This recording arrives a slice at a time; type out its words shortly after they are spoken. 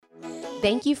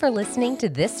Thank you for listening to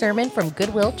this sermon from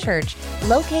Goodwill Church,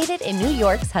 located in New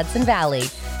York's Hudson Valley.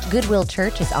 Goodwill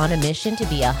Church is on a mission to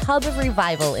be a hub of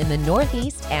revival in the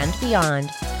Northeast and beyond.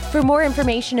 For more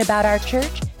information about our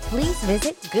church, please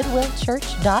visit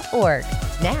goodwillchurch.org.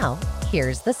 Now,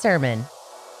 here's the sermon.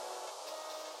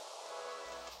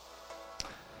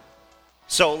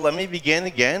 So let me begin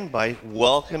again by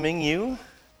welcoming you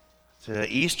to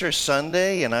Easter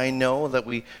Sunday, and I know that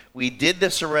we did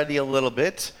this already a little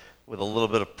bit with a little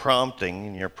bit of prompting,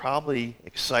 and you're probably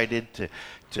excited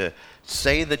to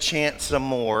say the chant some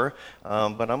more,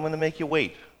 but I'm going to make you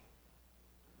wait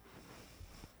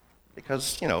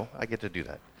because, I get to do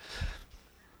that.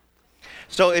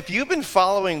 So if you've been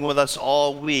following with us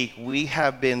all week, we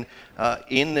have been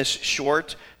in this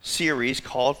short series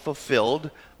called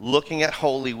Fulfilled, looking at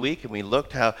Holy Week, and we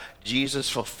looked how Jesus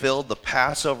fulfilled the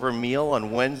Passover meal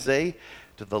on Wednesday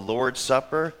to the Lord's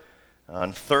Supper.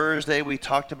 On Thursday, we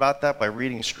talked about that by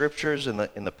reading scriptures in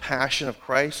the Passion of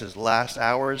Christ, his last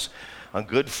hours. On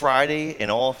Good Friday, in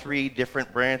all three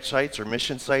different branch sites or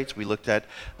mission sites, we looked at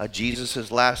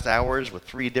Jesus' last hours with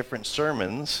three different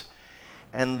sermons,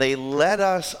 and they led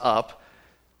us up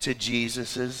to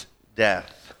Jesus'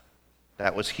 death.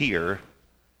 That was here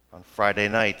on Friday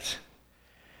night,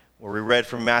 where we read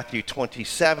from Matthew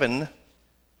 27,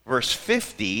 verse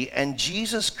 50, and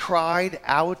Jesus cried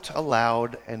out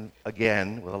aloud and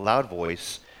again with a loud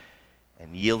voice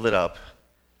and yielded up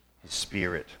his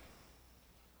spirit.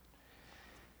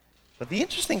 But the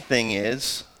interesting thing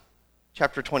is,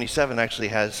 chapter 27 actually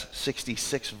has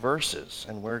 66 verses,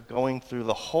 and we're going through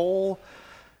the whole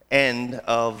end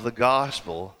of the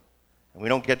gospel, and we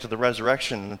don't get to the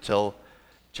resurrection until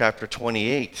chapter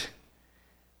 28.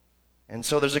 And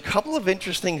so there's a couple of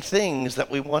interesting things that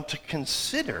we want to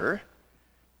consider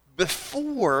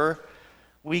before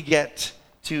we get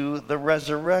to the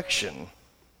resurrection.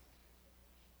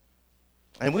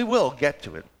 And we will get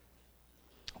to it.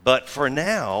 But for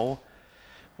now,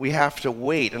 we have to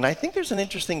wait. And I think there's an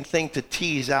interesting thing to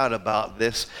tease out about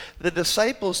this. The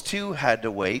disciples too had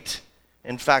to wait.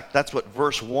 In fact, that's what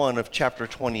verse 1 of chapter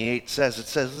 28 says. It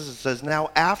says,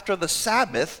 now after the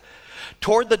Sabbath,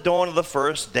 toward the dawn of the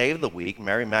first day of the week,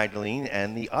 Mary Magdalene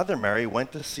and the other Mary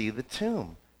went to see the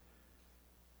tomb.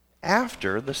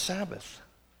 After the Sabbath.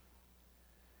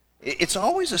 It's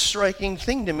always a striking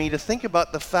thing to me to think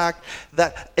about the fact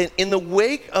that in the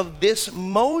wake of this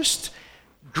most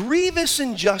grievous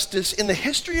injustice in the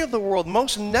history of the world,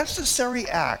 most necessary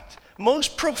act,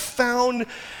 most profound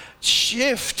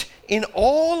shift in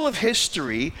all of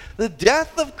history, the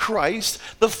death of Christ,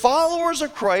 the followers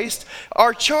of Christ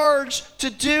are charged to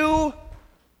do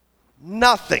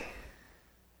nothing.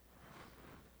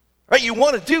 Right? You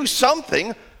want to do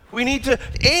something, we need to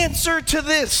answer to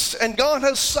this. And God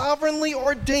has sovereignly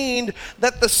ordained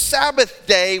that the Sabbath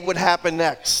day would happen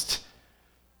next.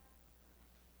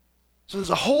 So there's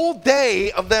a whole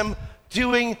day of them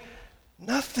doing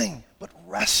nothing but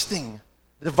resting.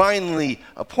 Divinely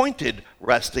appointed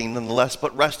resting nonetheless,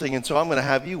 but resting. And so I'm going to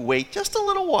have you wait just a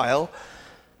little while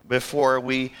before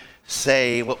we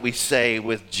say what we say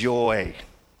with joy.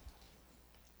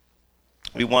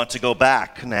 We want to go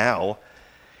back now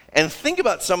and think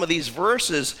about some of these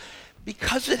verses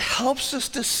because it helps us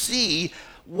to see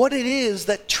what it is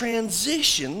that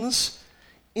transitions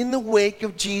in the wake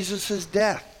of Jesus'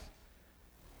 death.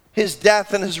 His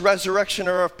death and his resurrection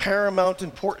are of paramount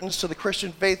importance to the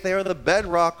Christian faith. They are the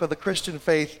bedrock of the Christian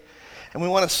faith. And we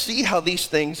want to see how these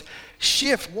things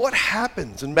shift. What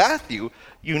happens? And Matthew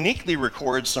uniquely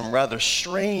records some rather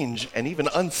strange and even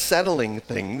unsettling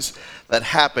things that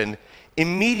happen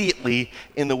immediately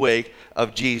in the wake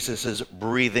of Jesus'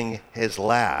 breathing his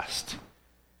last.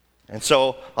 And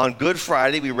so on Good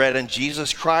Friday, we read, and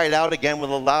Jesus cried out again with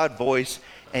a loud voice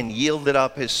and yielded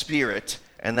up his spirit.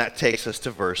 And that takes us to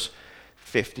verse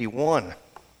 51.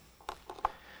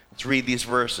 Let's read these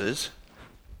verses.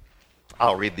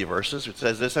 I'll read the verses. It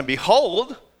says this, and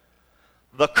behold,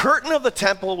 the curtain of the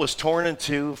temple was torn in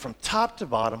two from top to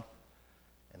bottom,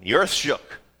 and the earth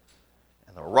shook,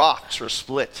 and the rocks were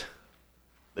split.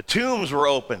 The tombs were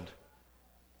opened,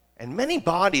 and many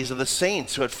bodies of the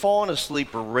saints who had fallen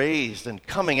asleep were raised, and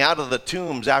coming out of the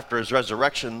tombs after his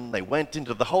resurrection, they went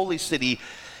into the holy city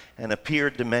and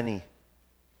appeared to many.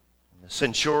 The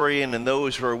centurion and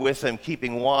those who were with him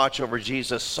keeping watch over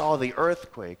Jesus saw the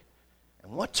earthquake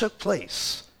and what took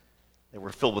place. They were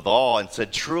filled with awe and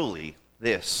said, truly,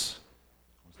 this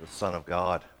was the Son of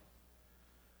God.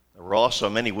 There were also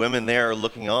many women there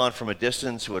looking on from a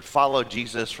distance who had followed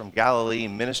Jesus from Galilee,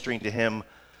 ministering to him,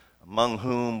 among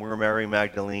whom were Mary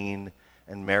Magdalene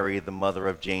and Mary, the mother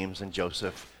of James and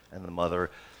Joseph, and the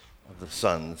mother of the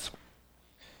sons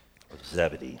of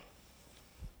Zebedee.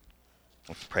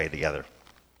 Let's pray together.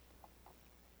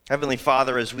 Heavenly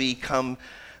Father, as we come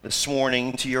this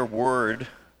morning to your word,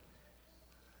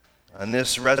 on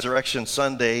this Resurrection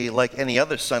Sunday, like any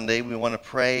other Sunday, we want to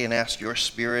pray and ask your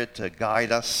Spirit to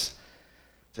guide us,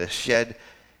 to shed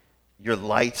your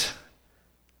light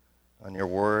on your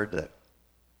word, that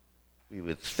we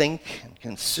would think and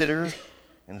consider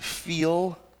and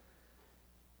feel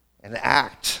and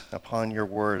act upon your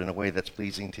word in a way that's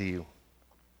pleasing to you.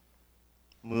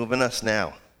 Move in us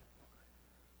now.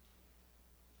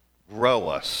 Grow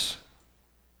us.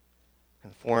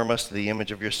 Conform us to the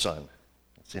image of your Son.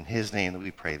 It's in his name that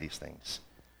we pray these things.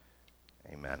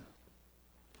 Amen.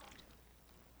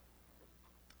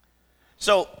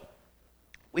 So,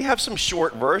 we have some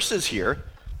short verses here,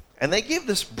 and they give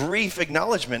this brief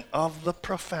acknowledgement of the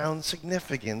profound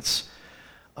significance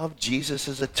of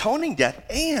Jesus' atoning death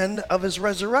and of his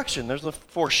resurrection. There's a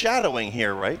foreshadowing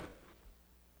here, right?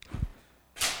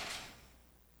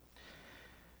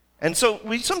 And so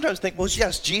we sometimes think, well,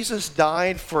 yes, Jesus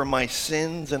died for my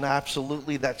sins, and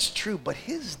absolutely that's true. But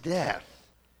his death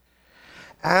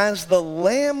as the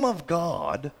Lamb of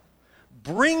God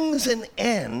brings an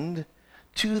end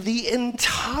to the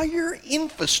entire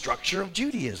infrastructure of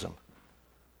Judaism.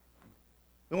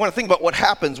 We want to think about what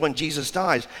happens when Jesus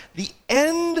dies. The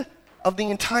end of the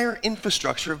entire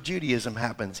infrastructure of Judaism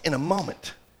happens in a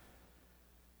moment.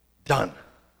 Done.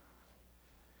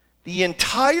 The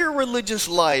entire religious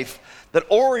life that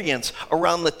orients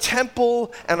around the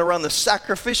temple and around the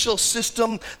sacrificial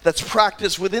system that's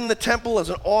practiced within the temple as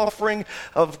an offering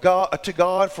of God, to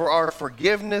God for our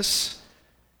forgiveness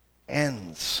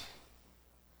ends.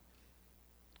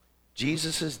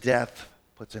 Jesus' death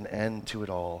puts an end to it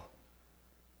all.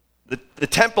 The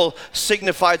temple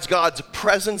signifies God's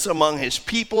presence among his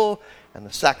people, and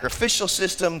the sacrificial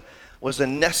system was a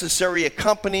necessary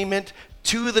accompaniment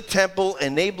to the temple,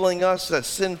 enabling us as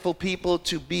sinful people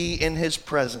to be in his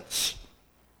presence.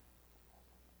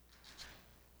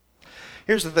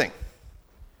 Here's the thing.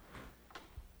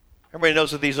 Everybody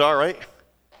knows what these are, right?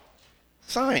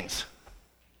 Signs.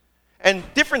 And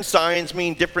different signs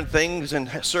mean different things and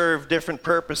serve different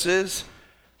purposes.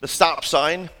 The stop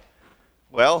sign,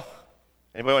 well,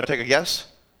 anybody want to take a guess?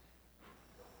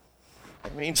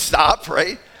 It means stop,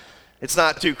 right? It's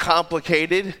not too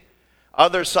complicated.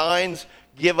 Other signs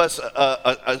give us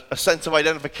a sense of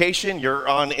identification. You're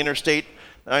on Interstate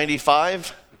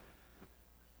 95.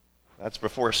 That's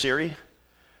before Siri.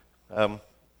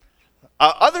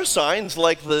 Other signs,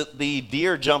 like the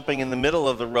deer jumping in the middle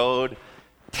of the road,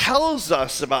 tells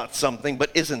us about something but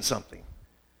isn't something.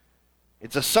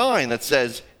 It's a sign that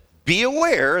says, be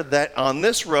aware that on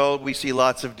this road we see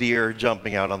lots of deer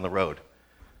jumping out on the road.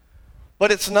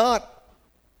 But it's not,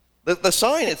 the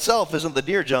sign itself isn't the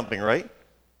deer jumping, right?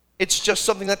 It's just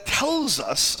something that tells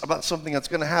us about something that's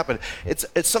going to happen. It's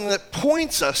something that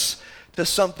points us to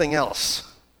something else.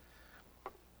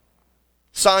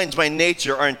 Signs by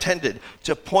nature are intended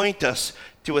to point us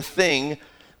to a thing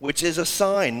which is a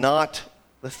sign, not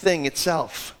the thing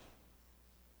itself.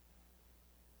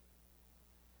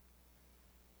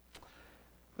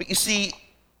 But you see,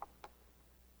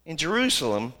 in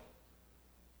Jerusalem,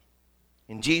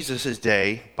 in Jesus'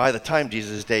 day, by the time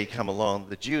Jesus' day come along,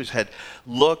 the Jews had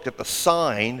looked at the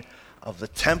sign of the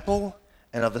temple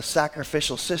and of the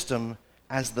sacrificial system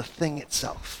as the thing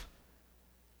itself.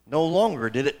 No longer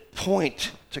did it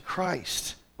point to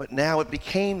Christ, but now it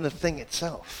became the thing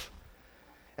itself.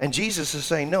 And Jesus is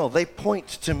saying, no, they point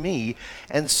to me,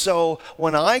 and so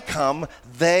when I come,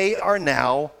 they are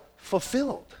now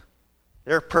fulfilled.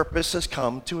 Their purpose has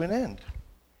come to an end.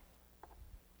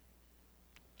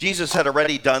 Jesus had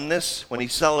already done this when he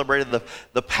celebrated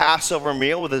the Passover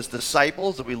meal with his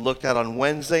disciples that we looked at on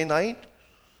Wednesday night.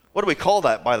 What do we call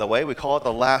that, by the way? We call it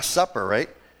the Last Supper, right?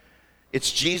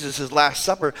 It's Jesus' Last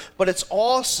Supper, but it's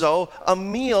also a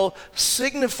meal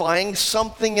signifying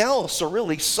something else, or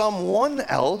really someone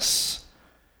else.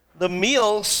 The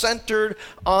meal centered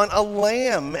on a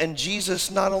lamb, and Jesus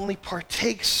not only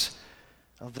partakes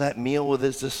of that meal with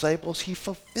his disciples, he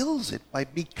fulfills it by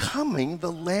becoming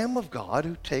the Lamb of God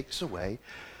who takes away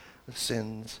the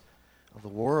sins of the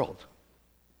world.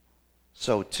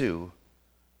 So too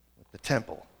with the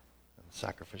temple and the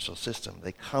sacrificial system.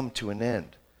 They come to an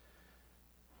end.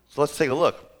 So let's take a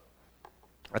look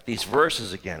at these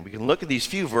verses again. We can look at these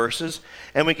few verses,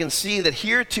 and we can see that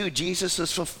here too Jesus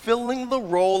is fulfilling the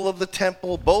role of the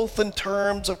temple, both in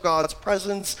terms of God's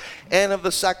presence and of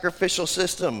the sacrificial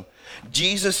system.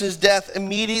 Jesus' death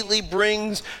immediately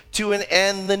brings to an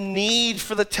end the need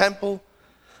for the temple,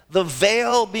 The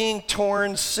veil being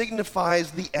torn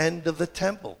signifies the end of the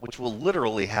temple, which will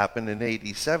literally happen in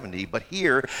AD 70. But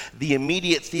here, the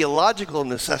immediate theological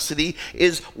necessity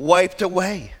is wiped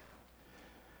away.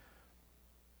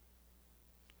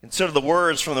 Consider the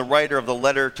words from the writer of the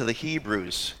letter to the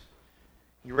Hebrews.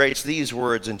 He writes these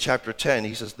words in chapter 10.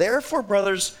 He says, "Therefore,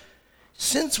 brothers,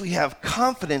 since we have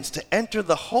confidence to enter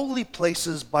the holy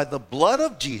places by the blood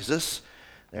of Jesus,"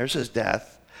 there's his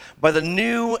death, "by the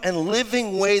new and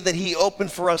living way that he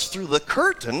opened for us through the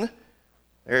curtain,"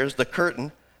 there's the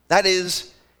curtain, "that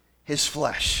is his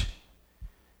flesh."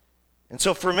 And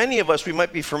so for many of us, we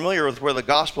might be familiar with where the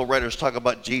gospel writers talk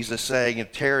about Jesus saying,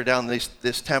 "Tear down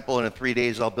this temple, and in 3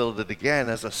 days I'll build it again,"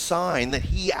 as a sign that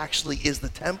he actually is the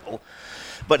temple.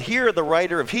 But here the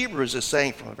writer of Hebrews is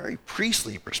saying, from a very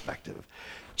priestly perspective,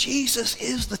 Jesus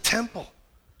is the temple.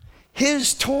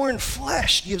 His torn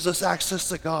flesh gives us access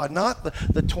to God, not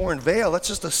the torn veil. That's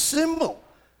just a symbol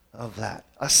of that,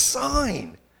 a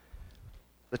sign.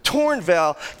 The torn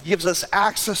veil gives us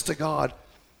access to God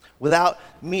without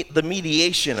the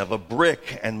mediation of a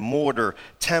brick and mortar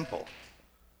temple,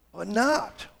 but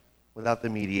not without the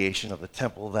mediation of the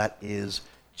temple that is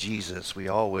Jesus. We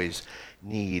always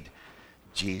need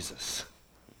Jesus.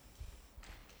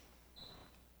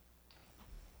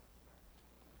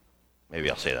 Maybe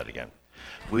I'll say that again.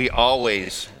 We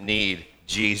always need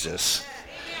Jesus.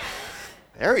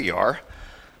 There you are.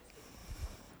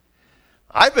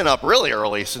 I've been up really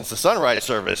early since the sunrise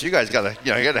service. You guys gotta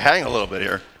hang a little bit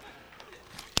here.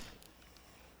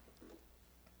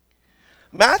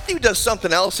 Matthew does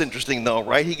something else interesting though,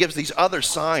 right? He gives these other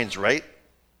signs, right?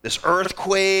 This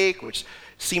earthquake, which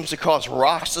seems to cause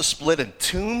rocks to split and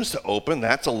tombs to open.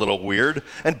 That's a little weird.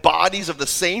 And bodies of the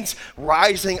saints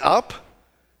rising up.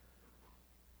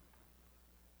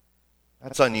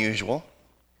 That's unusual.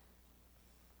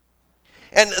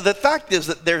 And the fact is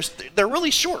that they're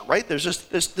really short, right? There's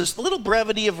just this little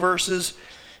brevity of verses,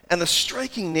 and the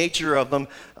striking nature of them,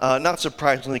 not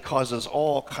surprisingly, causes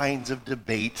all kinds of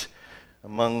debate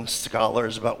among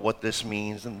scholars about what this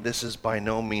means, and this is by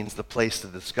no means the place to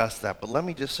discuss that. But let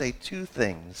me just say two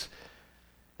things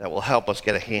that will help us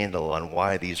get a handle on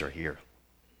why these are here.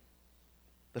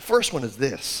 The first one is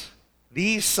this.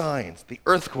 These signs, the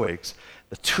earthquakes,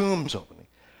 the tombs opening,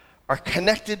 are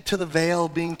connected to the veil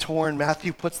being torn.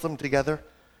 Matthew puts them together.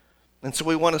 And so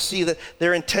we want to see that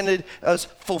they're intended as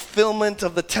fulfillment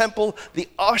of the temple, the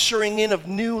ushering in of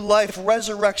new life,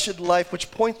 resurrection life, which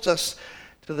points us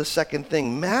to the second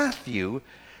thing. Matthew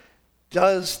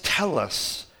does tell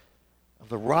us of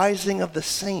the rising of the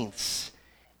saints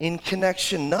in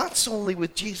connection not solely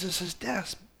with Jesus'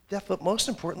 death, but most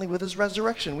importantly with his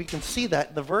resurrection. We can see that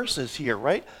in the verses here,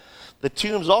 right? The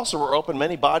tombs also were open.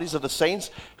 Many bodies of the saints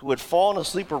who had fallen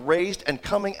asleep were raised and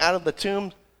coming out of the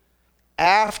tomb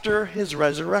after his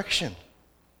resurrection.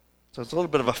 So it's a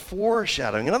little bit of a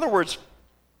foreshadowing. In other words,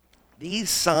 these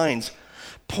signs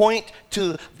point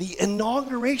to the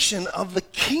inauguration of the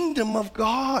kingdom of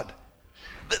God.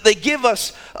 They give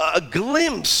us a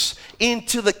glimpse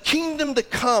into the kingdom to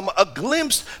come, a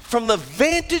glimpse from the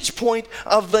vantage point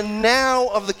of the now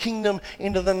of the kingdom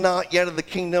into the not yet of the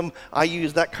kingdom. I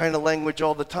use that kind of language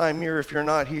all the time here. If you're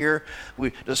not here,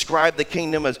 we describe the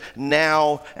kingdom as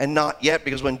now and not yet,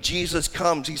 because when Jesus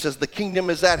comes, he says the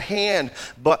kingdom is at hand,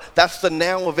 but that's the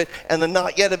now of it, and the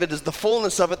not yet of it is the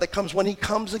fullness of it that comes when he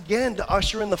comes again to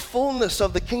usher in the fullness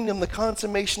of the kingdom, the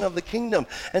consummation of the kingdom.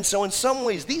 And so in some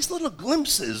ways, these little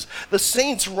glimpses, the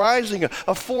saints rising,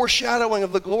 a foreshadowing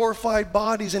of the glorified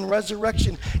bodies in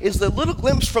resurrection, is the little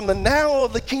glimpse from the now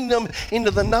of the kingdom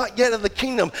into the not yet of the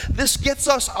kingdom. This gets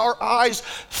us our eyes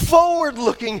forward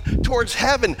looking towards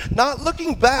heaven, not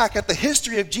looking back at the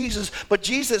history of Jesus, but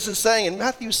Jesus is saying, and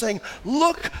Matthew is saying,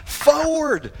 look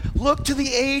forward, look to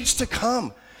the age to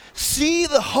come. See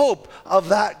the hope of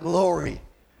that glory.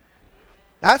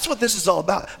 That's what this is all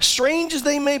about. Strange as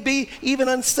they may be, even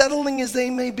unsettling as they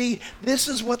may be, this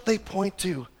is what they point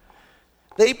to.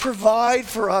 They provide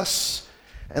for us,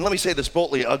 and let me say this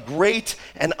boldly, a great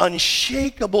and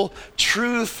unshakable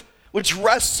truth which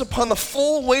rests upon the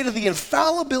full weight of the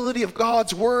infallibility of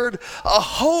God's word, a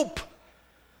hope.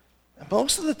 And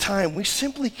most of the time, we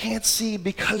simply can't see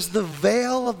because the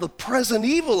veil of the present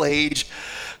evil age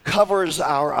covers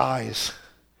our eyes.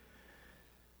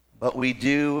 But we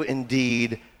do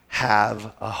indeed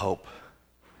have a hope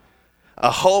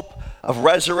of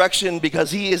resurrection,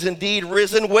 because he is indeed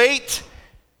risen. Wait,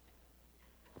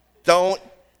 don't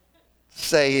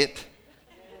say it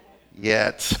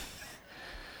yet.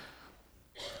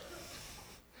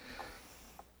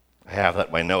 I have that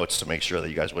in my notes to make sure that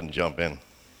you guys wouldn't jump in.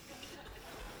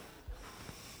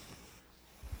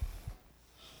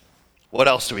 What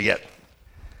else do we get?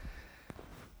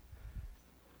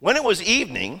 When it was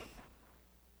evening,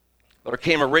 there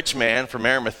came a rich man from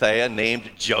Arimathea named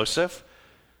Joseph,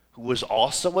 who was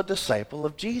also a disciple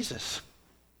of Jesus.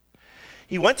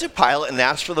 He went to Pilate and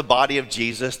asked for the body of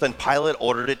Jesus. Then Pilate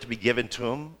ordered it to be given to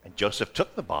him, and Joseph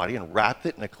took the body and wrapped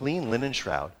it in a clean linen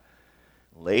shroud,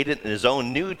 laid it in his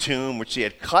own new tomb, which he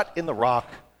had cut in the rock,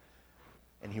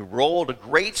 and he rolled a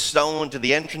great stone to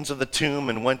the entrance of the tomb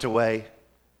and went away.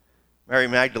 Mary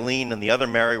Magdalene and the other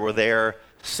Mary were there,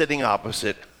 sitting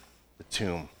opposite the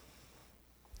tomb.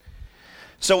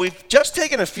 So we've just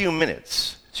taken a few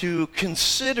minutes to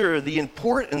consider the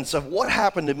importance of what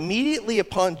happened immediately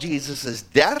upon Jesus'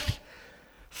 death,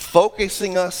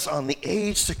 focusing us on the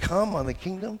age to come, on the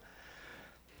kingdom.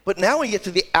 But now we get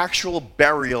to the actual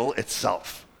burial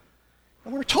itself.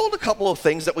 And we're told a couple of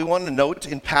things that we want to note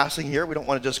in passing here. We don't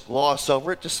want to just gloss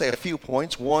over it, just say a few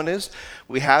points. One is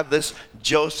we have this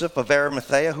Joseph of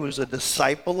Arimathea who is a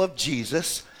disciple of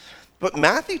Jesus. But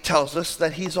Matthew tells us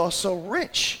that he's also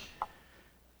rich.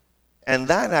 And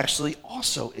that actually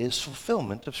also is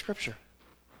fulfillment of Scripture.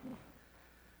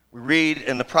 We read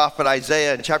in the prophet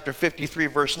Isaiah in chapter 53,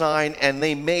 verse 9, and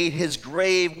they made his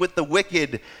grave with the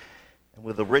wicked and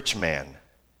with the rich man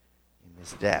in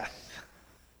his death.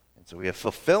 And so we have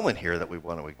fulfillment here that we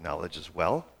want to acknowledge as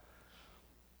well.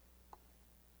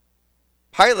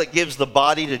 Pilate gives the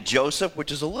body to Joseph,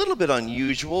 which is a little bit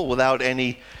unusual without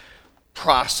any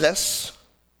process.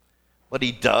 What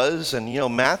he does, and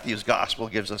Matthew's gospel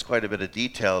gives us quite a bit of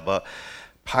detail about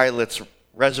Pilate's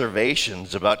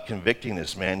reservations about convicting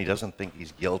this man. He doesn't think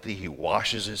he's guilty. He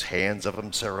washes his hands of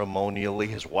him ceremonially.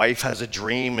 His wife has a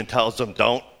dream and tells him,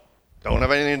 don't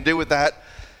have anything to do with that.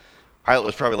 Pilate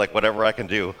was probably like, whatever I can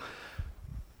do.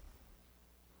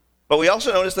 But we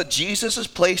also notice that Jesus is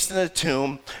placed in a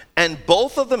tomb, and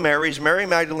both of the Marys, Mary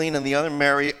Magdalene and the other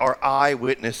Mary, are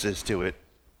eyewitnesses to it.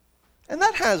 And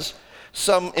that has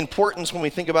some importance when we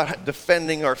think about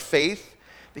defending our faith,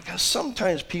 because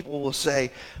sometimes people will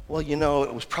say, well,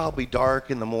 it was probably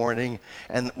dark in the morning,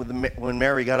 and when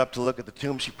Mary got up to look at the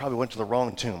tomb, she probably went to the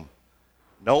wrong tomb.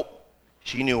 Nope,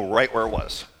 she knew right where it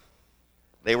was.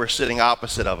 They were sitting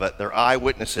opposite of it. They're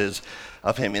eyewitnesses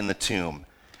of him in the tomb.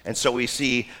 And so we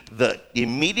see the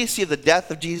immediacy of the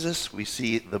death of Jesus, we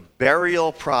see the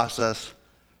burial process,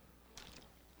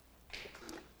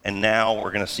 and now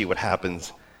we're going to see what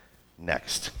happens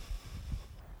next.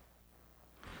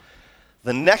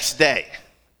 The next day,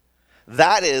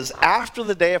 that is after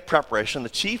the day of preparation, the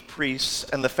chief priests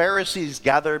and the Pharisees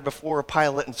gathered before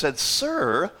Pilate and said,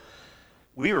 "Sir,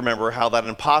 we remember how that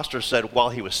impostor said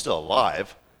while he was still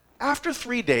alive, 'After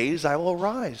 3 days I will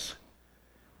rise.'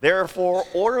 Therefore,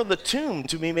 order the tomb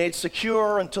to be made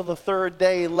secure until the third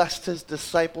day, lest his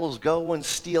disciples go and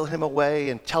steal him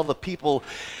away and tell the people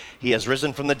he has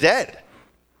risen from the dead.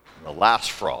 And the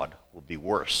last fraud will be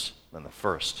worse than the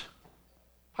first."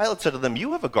 Pilate said to them,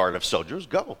 "You have a guard of soldiers.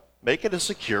 Go, make it as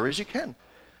secure as you can."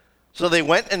 So they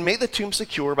went and made the tomb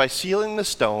secure by sealing the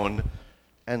stone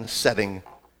and setting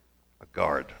a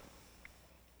guard.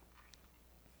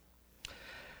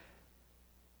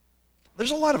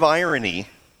 There's a lot of irony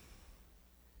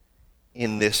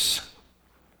in this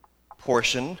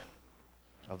portion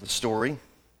of the story.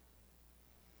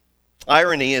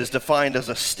 Irony is defined as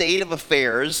a state of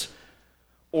affairs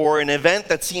or an event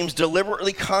that seems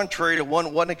deliberately contrary to what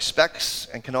one expects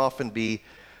and can often be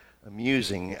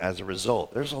amusing as a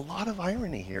result. There's a lot of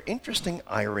irony here, interesting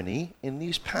irony in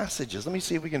these passages. Let me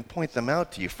see if we can point them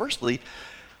out to you. Firstly,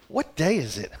 what day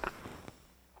is it?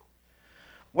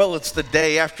 Well, it's the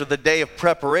day after the day of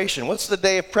preparation. What's the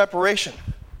day of preparation?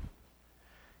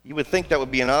 You would think that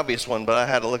would be an obvious one, but I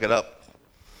had to look it up.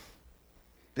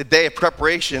 The day of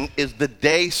preparation is the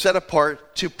day set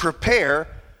apart to prepare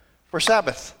for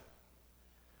Sabbath,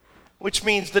 which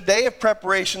means the day of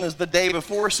preparation is the day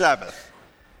before Sabbath,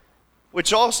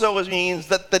 which also means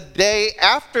that the day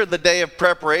after the day of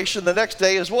preparation, the next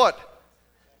day is what?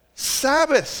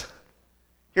 Sabbath.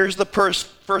 Here's the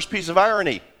first piece of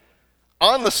irony.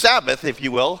 On the Sabbath, if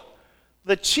you will,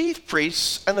 the chief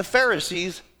priests and the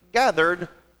Pharisees gathered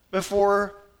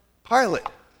before Pilate.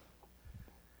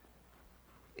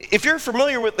 If you're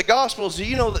familiar with the Gospels,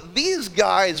 you know that these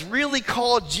guys really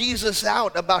called Jesus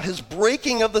out about his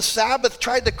breaking of the Sabbath,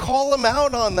 tried to call him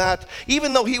out on that,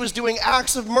 even though he was doing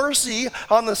acts of mercy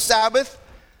on the Sabbath.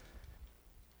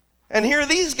 And here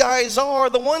these guys are,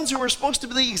 the ones who are supposed to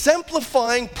be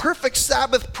exemplifying perfect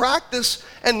Sabbath practice,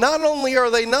 and not only are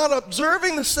they not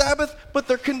observing the Sabbath, but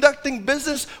they're conducting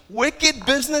business, wicked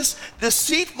business,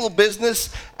 deceitful business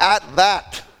at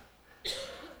that.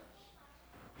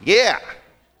 Yeah.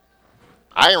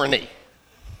 Irony.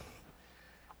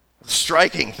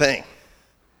 striking thing.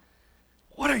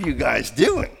 What are you guys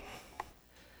doing?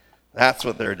 That's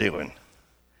what they're doing.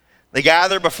 They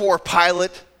gather before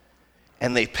Pilate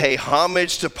and they pay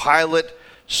homage to Pilate,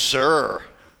 sir.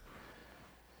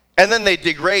 And then they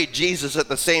degrade Jesus at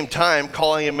the same time,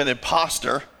 calling him an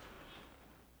imposter.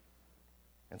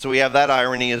 And so we have that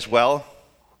irony as well.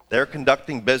 They're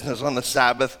conducting business on the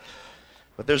Sabbath,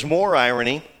 but there's more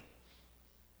irony.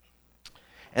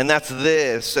 And that's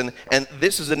this. And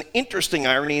this is an interesting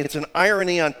irony. It's an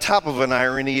irony on top of an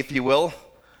irony, if you will.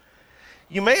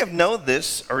 You may have known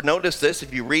this or noticed this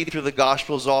if you read through the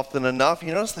Gospels often enough.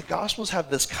 You notice the Gospels have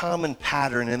this common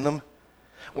pattern in them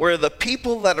where the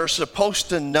people that are supposed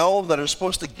to know, that are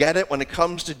supposed to get it when it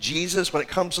comes to Jesus, when it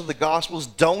comes to the Gospels,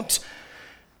 don't.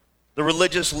 The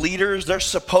religious leaders, they're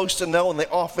supposed to know and they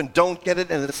often don't get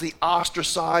it, and it's the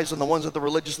ostracized and the ones that the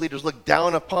religious leaders look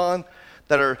down upon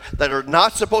that are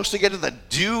not supposed to get it, that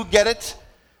do get it.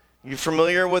 You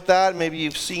familiar with that? Maybe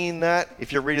you've seen that.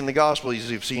 If you're reading the Gospels,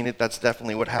 you've seen it. That's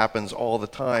definitely what happens all the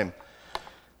time.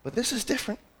 But this is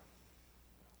different.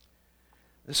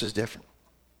 This is different.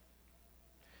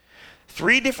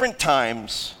 3 different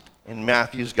times in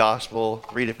Matthew's Gospel,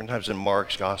 3 different times in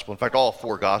Mark's Gospel, in fact, all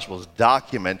 4 Gospels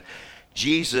document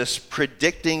Jesus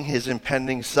predicting his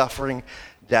impending suffering,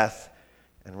 death,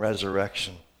 and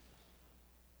resurrection.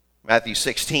 Matthew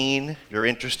 16, if you're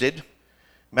interested.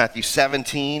 Matthew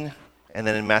 17, and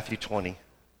then in Matthew 20.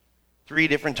 3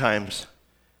 different times.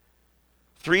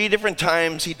 3 different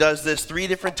times he does this. 3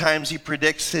 different times he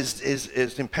predicts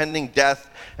his impending death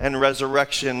and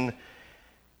resurrection.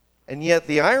 And yet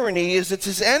the irony is it's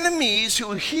his enemies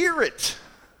who hear it.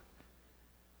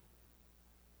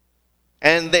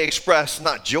 And they express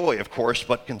not joy, of course,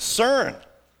 but concern.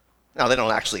 Now, they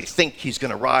don't actually think he's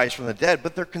going to rise from the dead,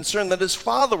 but they're concerned that his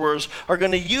followers are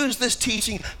going to use this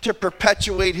teaching to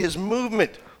perpetuate his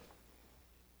movement.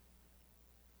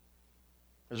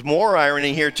 There's more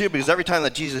irony here, too, because every time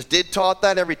that Jesus did taught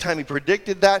that, every time he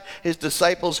predicted that, his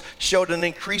disciples showed an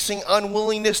increasing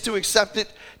unwillingness to accept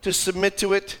it, to submit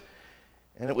to it.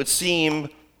 And it would seem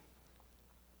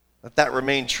that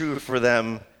remained true for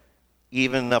them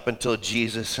even up until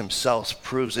Jesus himself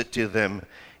proves it to them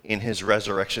in his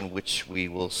resurrection, which we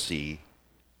will see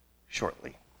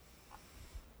shortly.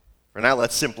 For now,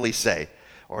 let's simply say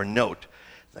or note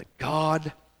that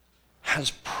God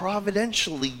has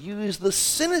providentially used the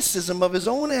cynicism of his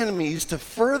own enemies to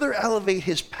further elevate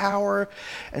his power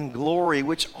and glory,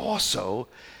 which also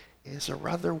is a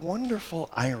rather wonderful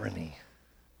irony.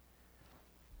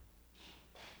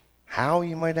 How,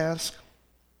 you might ask?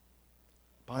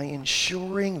 By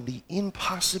ensuring the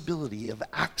impossibility of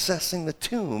accessing the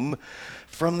tomb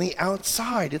from the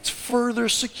outside. It's further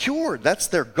secured. That's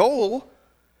their goal.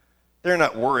 They're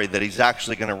not worried that he's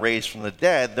actually going to raise from the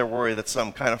dead. They're worried that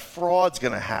some kind of fraud's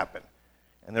going to happen,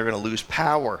 and they're going to lose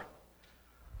power.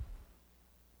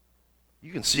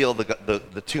 You can seal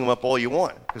the tomb up all you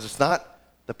want, because it's not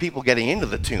the people getting into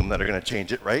the tomb that are going to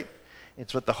change it, right?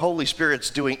 It's what the Holy Spirit's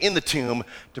doing in the tomb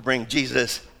to bring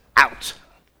Jesus out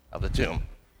of the tomb.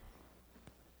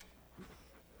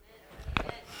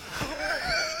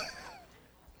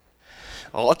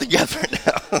 All together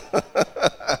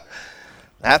now.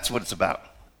 That's what it's about.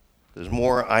 There's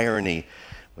more irony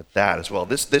with that as well.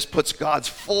 This puts God's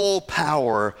full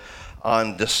power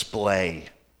on display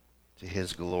to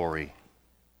his glory.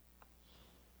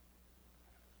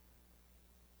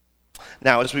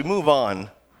 Now, as we move on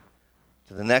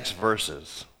to the next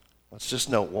verses, let's just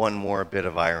note one more bit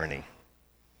of irony.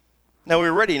 Now, we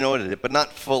already noted it, but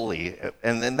not fully,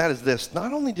 and that is this.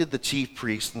 Not only did the chief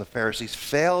priests and the Pharisees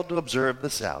fail to observe the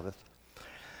Sabbath,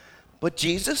 but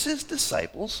Jesus'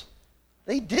 disciples,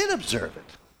 they did observe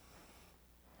it.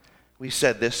 We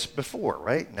said this before,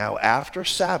 right? Now, after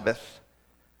Sabbath,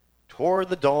 toward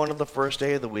the dawn of the first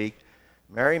day of the week,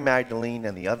 Mary Magdalene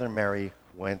and the other Mary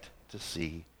went to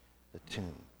see the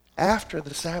tomb. After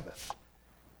the Sabbath.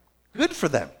 Good for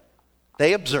them.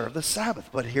 They observed the Sabbath,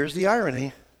 but here's the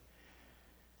irony.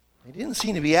 They didn't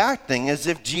seem to be acting as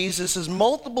if Jesus'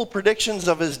 multiple predictions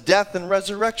of his death and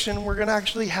resurrection were going to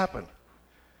actually happen.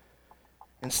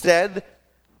 Instead,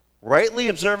 rightly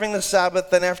observing the Sabbath,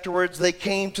 then afterwards they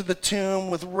came to the tomb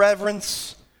with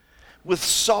reverence, with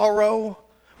sorrow,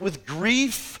 with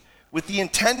grief, with the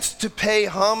intent to pay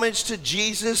homage to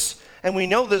Jesus. And we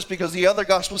know this because the other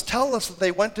Gospels tell us that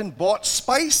they went and bought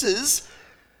spices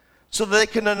so that they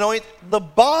can anoint the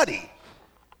body.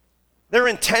 Their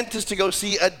intent is to go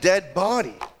see a dead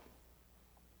body.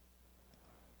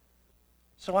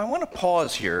 So I want to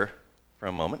pause here for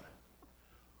a moment.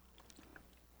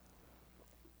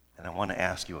 And I want to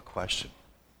ask you a question.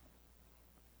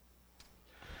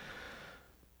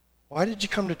 Why did you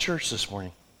come to church this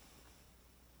morning?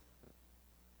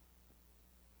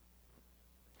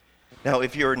 Now,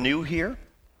 if you're new here,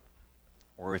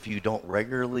 or if you don't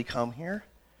regularly come here,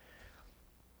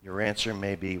 your answer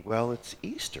may be, well, it's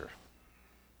Easter.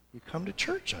 You come to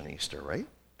church on Easter, right?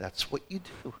 That's what you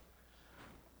do.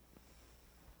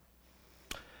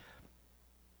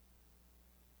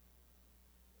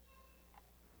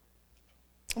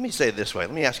 Let me say it this way.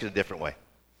 Let me ask it a different way.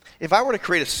 If I were to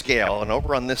create a scale, and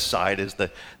over on this side is the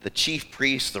chief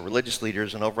priests, the religious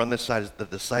leaders, and over on this side is the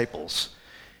disciples,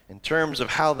 in terms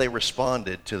of how they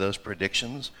responded to those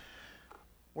predictions,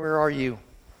 where are you?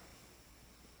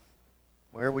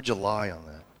 Where would you lie on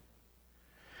that?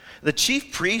 The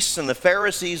chief priests and the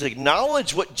Pharisees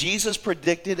acknowledged what Jesus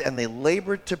predicted, and they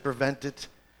labored to prevent it,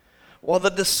 while the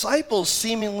disciples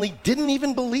seemingly didn't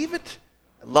even believe it,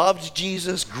 loved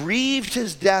Jesus, grieved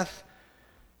his death.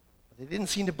 They didn't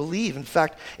seem to believe. In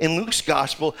fact, in Luke's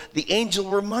gospel, the angel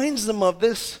reminds them of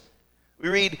this. We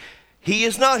read, "He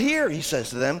is not here," he says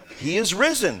to them. "He is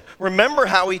risen. Remember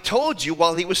how he told you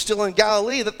while he was still in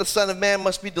Galilee that the Son of Man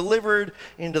must be delivered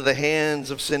into the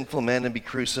hands of sinful men and be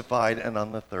crucified, and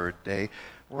on the third day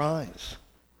rise."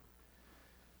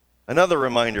 Another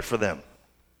reminder for them.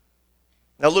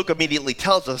 Now, Luke immediately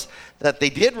tells us that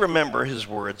they did remember his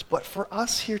words, but for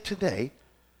us here today,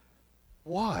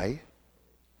 why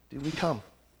do we come?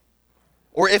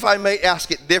 Or if I may ask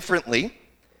it differently,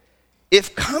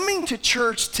 if coming to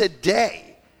church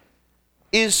today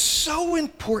is so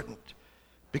important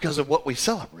because of what we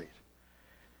celebrate,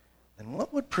 then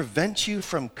what would prevent you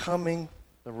from coming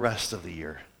the rest of the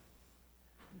year?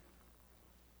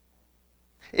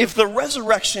 If the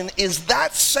resurrection is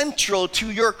that central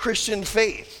to your Christian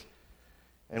faith,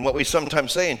 and what we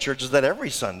sometimes say in church is that every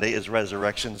Sunday is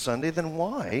Resurrection Sunday, then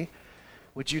why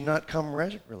would you not come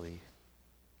regularly?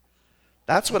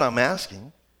 That's what I'm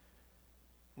asking.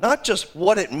 Not just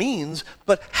what it means,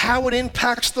 but how it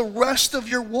impacts the rest of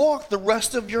your walk, the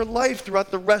rest of your life,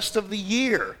 throughout the rest of the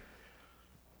year.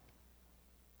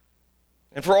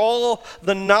 And for all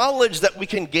the knowledge that we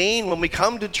can gain when we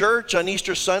come to church on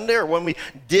Easter Sunday or when we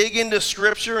dig into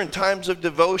Scripture in times of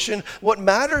devotion, what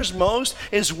matters most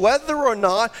is whether or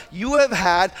not you have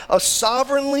had a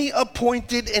sovereignly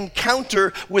appointed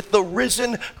encounter with the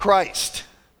risen Christ.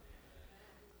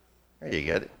 There you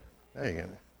get it. There you get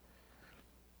it.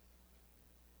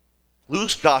 In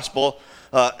Luke's gospel,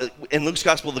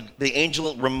 the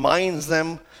angel reminds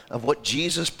them of what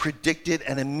Jesus predicted,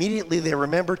 and immediately they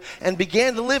remembered and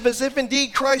began to live as if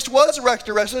indeed Christ was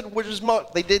resurrected, which is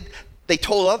what they did. They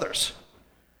told others.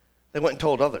 They went and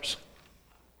told others.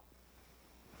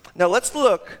 Now let's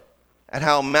look at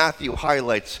how Matthew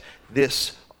highlights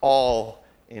this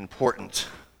all-important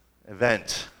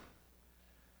event.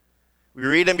 We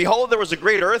read, "And behold, there was a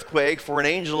great earthquake, for an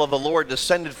angel of the Lord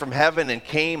descended from heaven and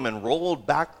came and rolled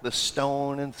back the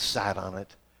stone and sat on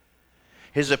it.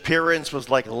 His appearance was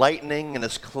like lightning, and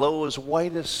his clothes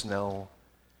white as snow.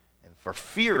 And for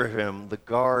fear of him, the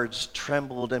guards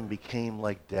trembled and became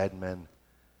like dead men.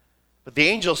 But the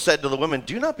angel said to the women,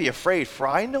 'Do not be afraid, for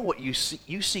I know what you seek.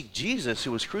 You seek Jesus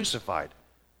who was crucified.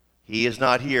 He is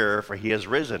not here, for he has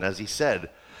risen, as he said.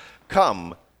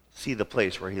 Come, see the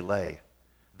place where he lay.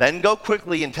 Then go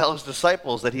quickly and tell his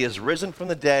disciples that he has risen from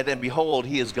the dead, and behold,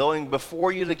 he is going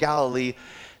before you to Galilee.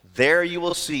 There you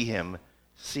will see him.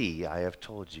 See, I have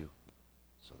told you.'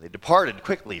 So they departed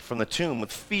quickly from the tomb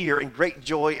with fear and great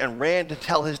joy and ran to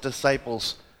tell his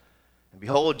disciples. And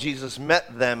behold, Jesus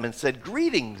met them and said,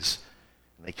 'Greetings.'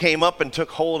 And they came up and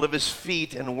took hold of his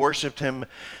feet and worshipped him.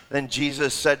 Then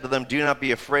Jesus said to them, 'Do not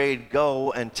be afraid.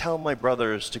 Go and tell my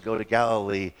brothers to go to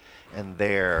Galilee, and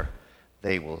there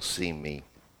they will see me.'"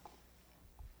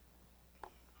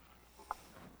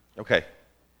 Okay.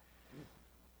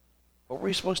 What were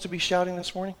we supposed to be shouting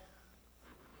this morning?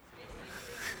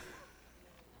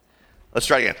 Let's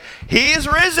try it again. He is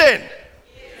risen.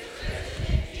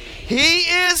 He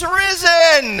is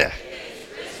risen.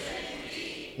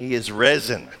 He is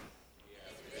risen.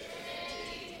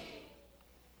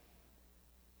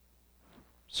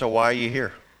 So why are you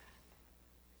here?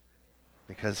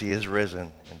 Because he is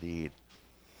risen indeed.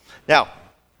 Now,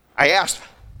 I asked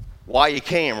why you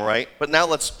came, right? But now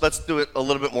let's do it a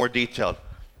little bit more detailed.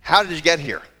 How did you get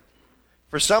here?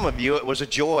 For some of you, it was a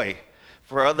joy.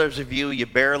 For others of you, you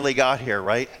barely got here,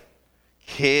 right?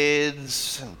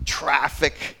 Kids and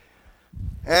traffic.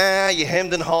 You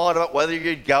hemmed and hawed about whether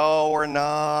you'd go or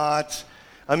not.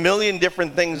 A million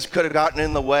different things could have gotten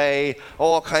in the way.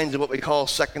 All kinds of what we call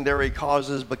secondary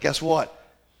causes. But guess what?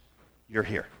 You're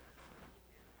here.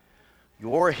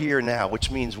 You're here now,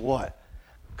 which means what?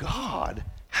 God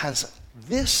has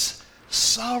this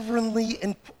sovereignly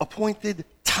appointed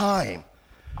time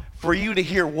for you to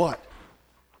hear what?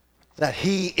 That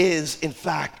he is, in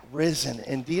fact, risen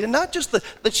indeed. And not just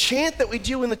the chant that we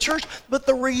do in the church, but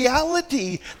the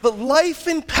reality, the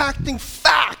life-impacting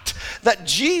fact that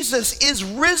Jesus is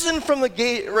risen from the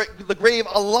grave,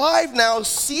 alive now,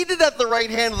 seated at the right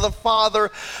hand of the Father,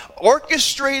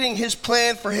 orchestrating his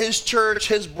plan for his church,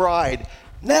 his bride.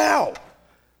 Now,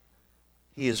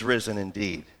 he is risen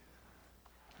indeed.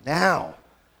 Now.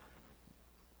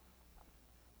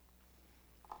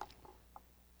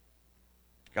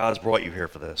 God's brought you here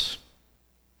for this.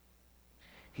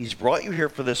 He's brought you here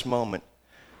for this moment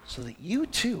so that you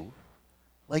too,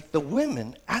 like the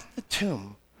women at the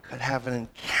tomb, could have an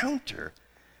encounter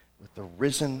with the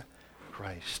risen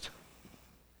Christ.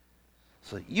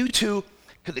 So that you too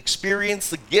could experience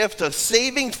the gift of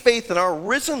saving faith in our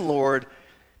risen Lord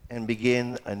and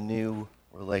begin a new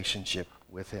relationship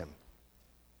with him.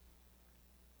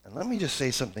 And let me just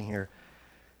say something here.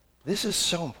 This is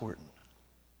so important.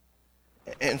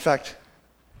 In fact,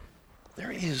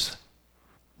 there is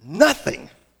nothing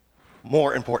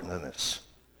more important than this.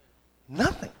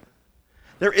 Nothing.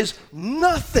 There is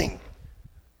nothing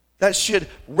that should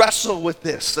wrestle with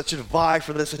this, that should vie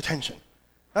for this attention.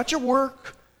 Not your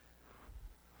work,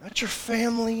 not your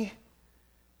family,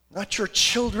 not your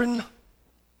children,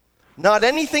 not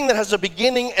anything that has a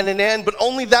beginning and an end, but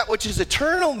only that which is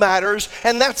eternal matters,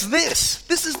 and that's this.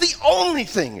 This is the only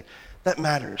thing that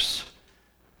matters.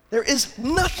 There is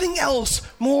nothing else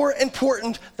more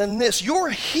important than this. You're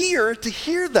here to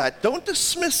hear that. Don't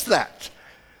dismiss that.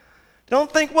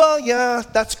 Don't think, well, yeah,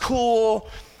 that's cool.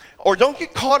 Or don't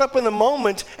get caught up in the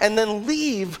moment and then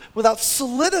leave without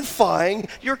solidifying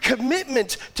your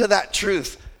commitment to that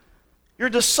truth. Your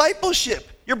discipleship,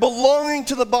 your belonging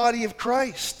to the body of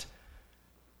Christ.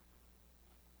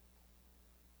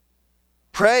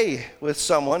 Pray with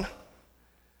someone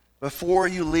before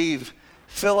you leave.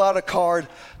 Fill out a card.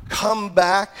 Come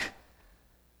back.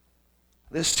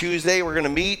 This Tuesday, we're going to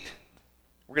meet.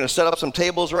 We're going to set up some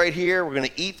tables right here. We're going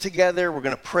to eat together. We're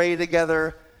going to pray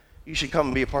together. You should come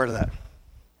and be a part of that.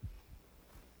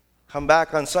 Come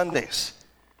back on Sundays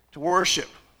to worship.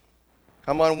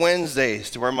 Come on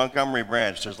Wednesdays to our Montgomery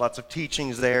branch. There's lots of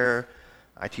teachings there.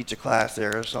 I teach a class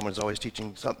there. Someone's always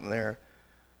teaching something there.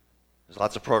 There's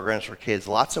lots of programs for kids.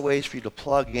 Lots of ways for you to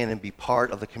plug in and be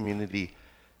part of the community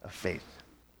of faith.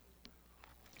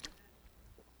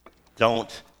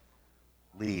 Don't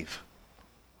leave.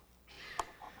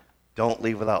 Don't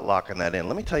leave without locking that in.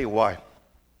 Let me tell you why.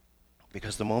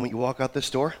 Because the moment you walk out this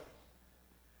door,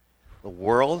 the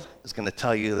world is going to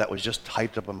tell you that was just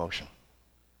hyped up emotion.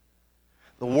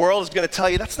 The world is going to tell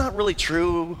you that's not really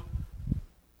true.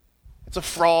 It's a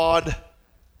fraud.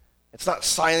 It's not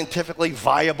scientifically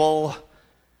viable.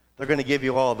 They're going to give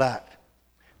you all that.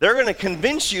 They're going to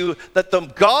convince you that the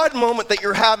God moment that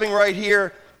you're having right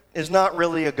here is not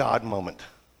really a God moment.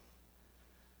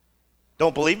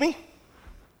 Don't believe me?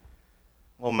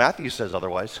 Well, Matthew says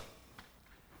otherwise.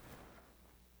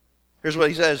 Here's what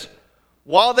he says.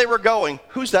 While they were going,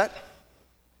 who's that?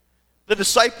 The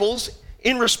disciples,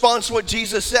 in response to what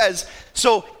Jesus says.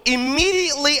 So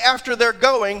immediately after they're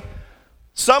going,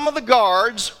 some of the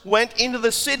guards went into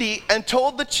the city and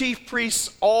told the chief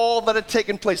priests all that had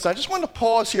taken place. Now, I just want to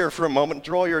pause here for a moment and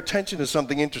draw your attention to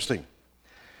something interesting.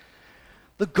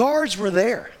 The guards were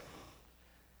there.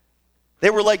 They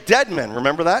were like dead men,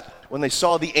 remember that? When they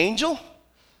saw the angel,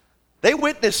 they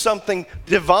witnessed something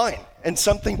divine and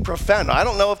something profound. I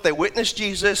don't know if they witnessed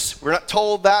Jesus. We're not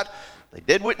told that. They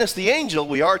did witness the angel.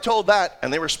 We are told that,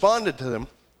 and they responded to them.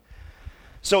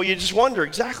 So you just wonder,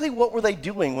 exactly what were they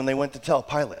doing when they went to tell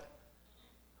Pilate?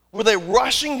 Were they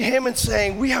rushing to him and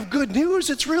saying, we have good news,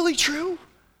 it's really true?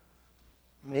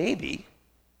 Maybe.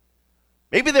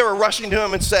 Maybe they were rushing to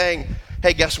him and saying,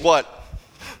 hey, guess what?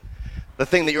 The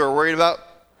thing that you were worried about,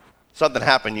 something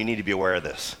happened, you need to be aware of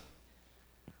this.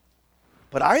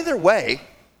 But either way,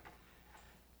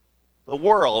 the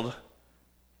world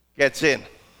gets in.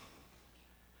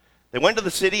 They went to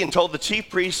the city and told the chief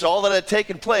priests all that had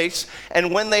taken place,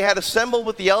 and when they had assembled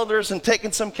with the elders and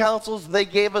taken some counsels, they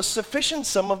gave a sufficient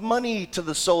sum of money to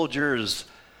the soldiers.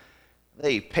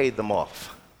 They paid them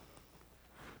off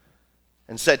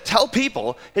and said, tell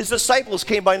people his disciples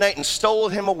came by night and stole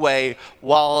him away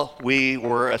while we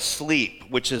were asleep,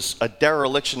 which is a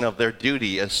dereliction of their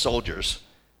duty as soldiers.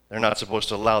 They're not supposed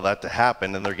to allow that to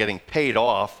happen, and they're getting paid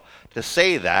off to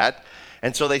say that.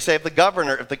 And so they say, if the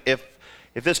governor,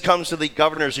 if this comes to the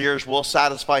governor's ears, we'll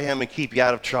satisfy him and keep you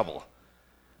out of trouble.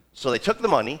 So they took the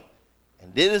money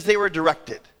and did as they were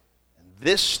directed. And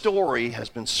this story has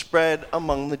been spread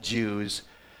among the Jews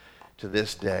to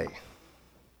this day.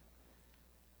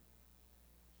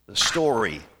 the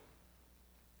story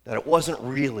that it wasn't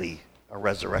really a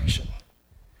resurrection,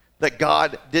 that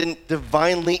God didn't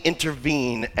divinely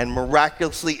intervene and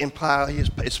miraculously apply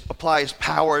his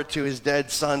power to his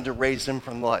dead son to raise him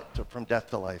from death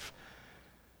to life,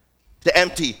 to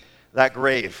empty that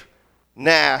grave.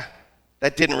 Nah,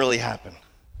 that didn't really happen.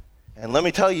 And let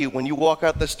me tell you, when you walk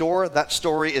out this door, that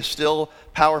story is still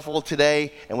powerful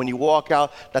today. And when you walk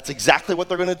out, that's exactly what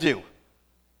they're going to do.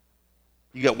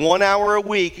 You get 1 hour a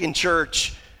week in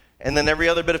church, and then every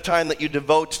other bit of time that you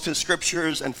devote to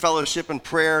scriptures and fellowship and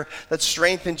prayer that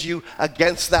strengthens you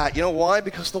against that. You know why?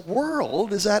 Because the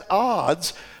world is at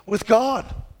odds with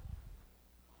God.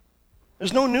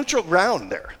 There's no neutral ground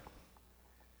there.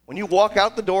 When you walk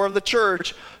out the door of the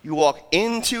church, you walk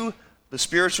into the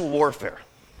spiritual warfare.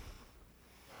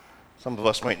 Some of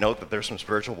us might note that there's some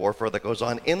spiritual warfare that goes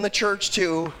on in the church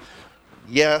too.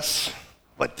 Yes,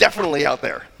 but definitely out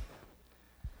there.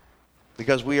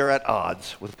 Because we are at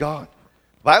odds with God.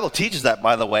 The Bible teaches that,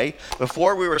 by the way.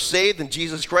 Before we were saved in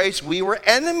Jesus Christ, we were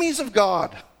enemies of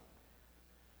God.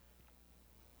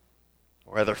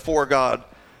 We're either for God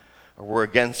or we're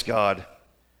against God.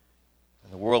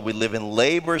 And the world we live in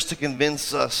labors to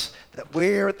convince us that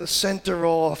we're at the center of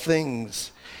all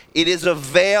things. It is a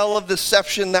veil of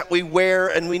deception that we wear,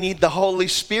 and we need the Holy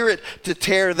Spirit to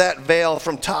tear that veil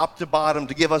from top to bottom,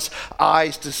 to give us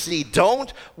eyes to see.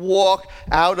 Don't walk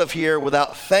out of here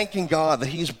without thanking God that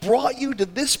he's brought you to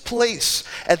this place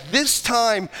at this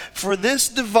time for this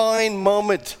divine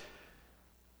moment.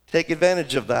 Take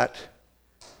advantage of that.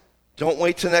 Don't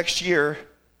wait till next year.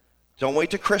 Don't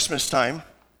wait till Christmas time.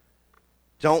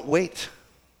 Don't wait.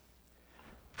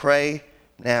 Pray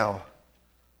now.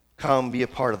 Come be a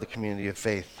part of the community of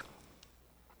faith.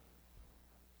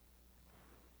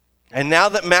 And now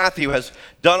that Matthew has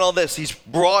done all this, he's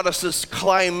brought us this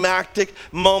climactic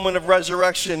moment of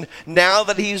resurrection. Now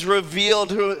that he's revealed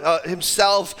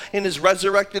himself in his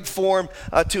resurrected form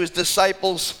to his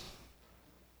disciples,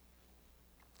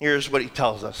 here's what he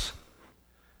tells us.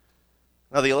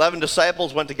 Now the 11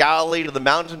 disciples went to Galilee, to the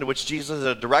mountain to which Jesus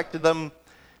had directed them.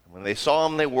 When they saw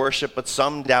him, they worshiped, but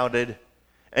some doubted.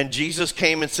 And Jesus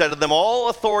came and said to them, all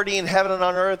authority in heaven and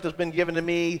on earth has been given to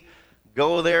me.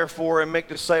 Go therefore and make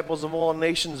disciples of all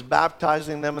nations,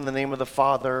 baptizing them in the name of the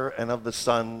Father and of the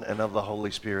Son and of the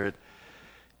Holy Spirit,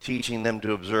 teaching them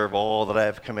to observe all that I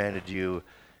have commanded you.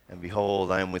 And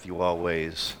behold, I am with you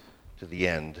always to the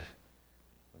end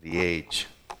of the age.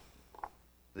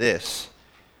 This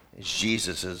is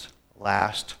Jesus'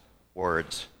 last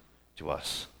words to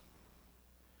us.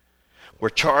 We're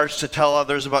charged to tell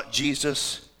others about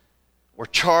Jesus. We're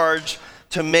charged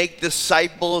to make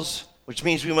disciples, which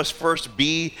means we must first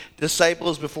be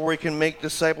disciples before we can make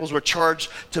disciples. We're charged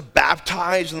to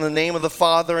baptize in the name of the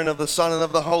Father and of the Son and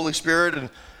of the Holy Spirit. And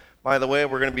by the way,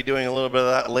 we're going to be doing a little bit of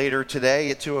that later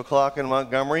today at 2 o'clock in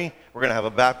Montgomery. We're going to have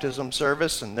a baptism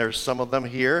service, and there's some of them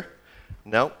here.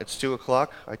 No, it's 2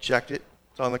 o'clock. I checked it.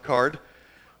 It's on the card.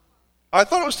 I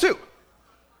thought it was 2.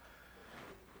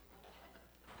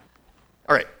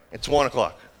 All right, it's 1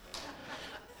 o'clock.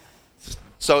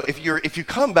 So if you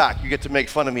come back, you get to make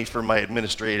fun of me for my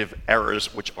administrative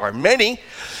errors, which are many.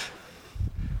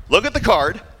 Look at the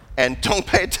card and don't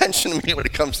pay attention to me when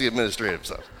it comes to the administrative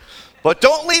stuff. But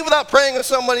don't leave without praying with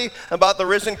somebody about the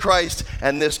risen Christ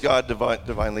and this God,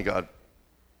 divinely God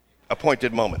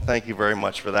appointed moment. Thank you very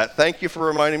much for that. Thank you for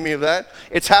reminding me of that.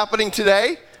 It's happening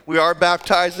today. We are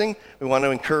baptizing. We want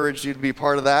to encourage you to be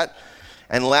part of that.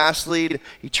 And lastly,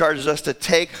 he charges us to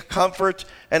take comfort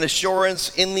and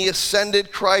assurance in the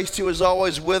ascended Christ who is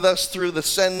always with us through the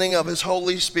sending of his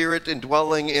Holy Spirit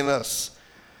indwelling in us.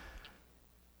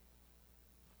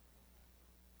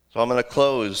 So I'm going to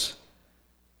close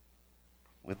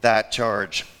with that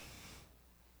charge.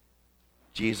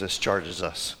 Jesus charges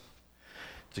us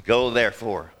to go,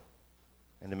 therefore,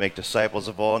 and to make disciples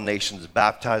of all nations,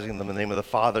 baptizing them in the name of the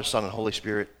Father, Son, and Holy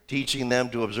Spirit, teaching them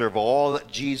to observe all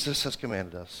that Jesus has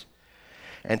commanded us,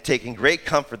 and taking great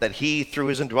comfort that he, through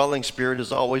his indwelling Spirit,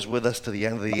 is always with us to the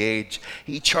end of the age.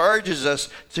 He charges us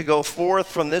to go forth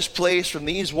from this place, from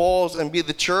these walls, and be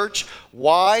the church.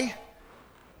 Why?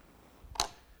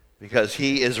 Because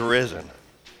he is risen.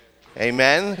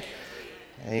 Amen?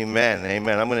 Amen.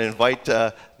 Amen. I'm going to invite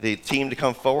the team to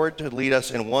come forward to lead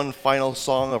us in one final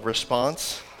song of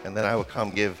response, and then I will come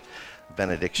give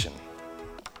benediction.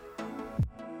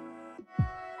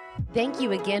 Thank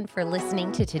you again for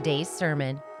listening to today's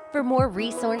sermon. For more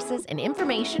resources and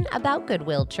information about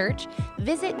Goodwill Church,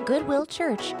 visit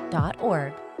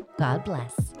goodwillchurch.org. God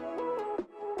bless.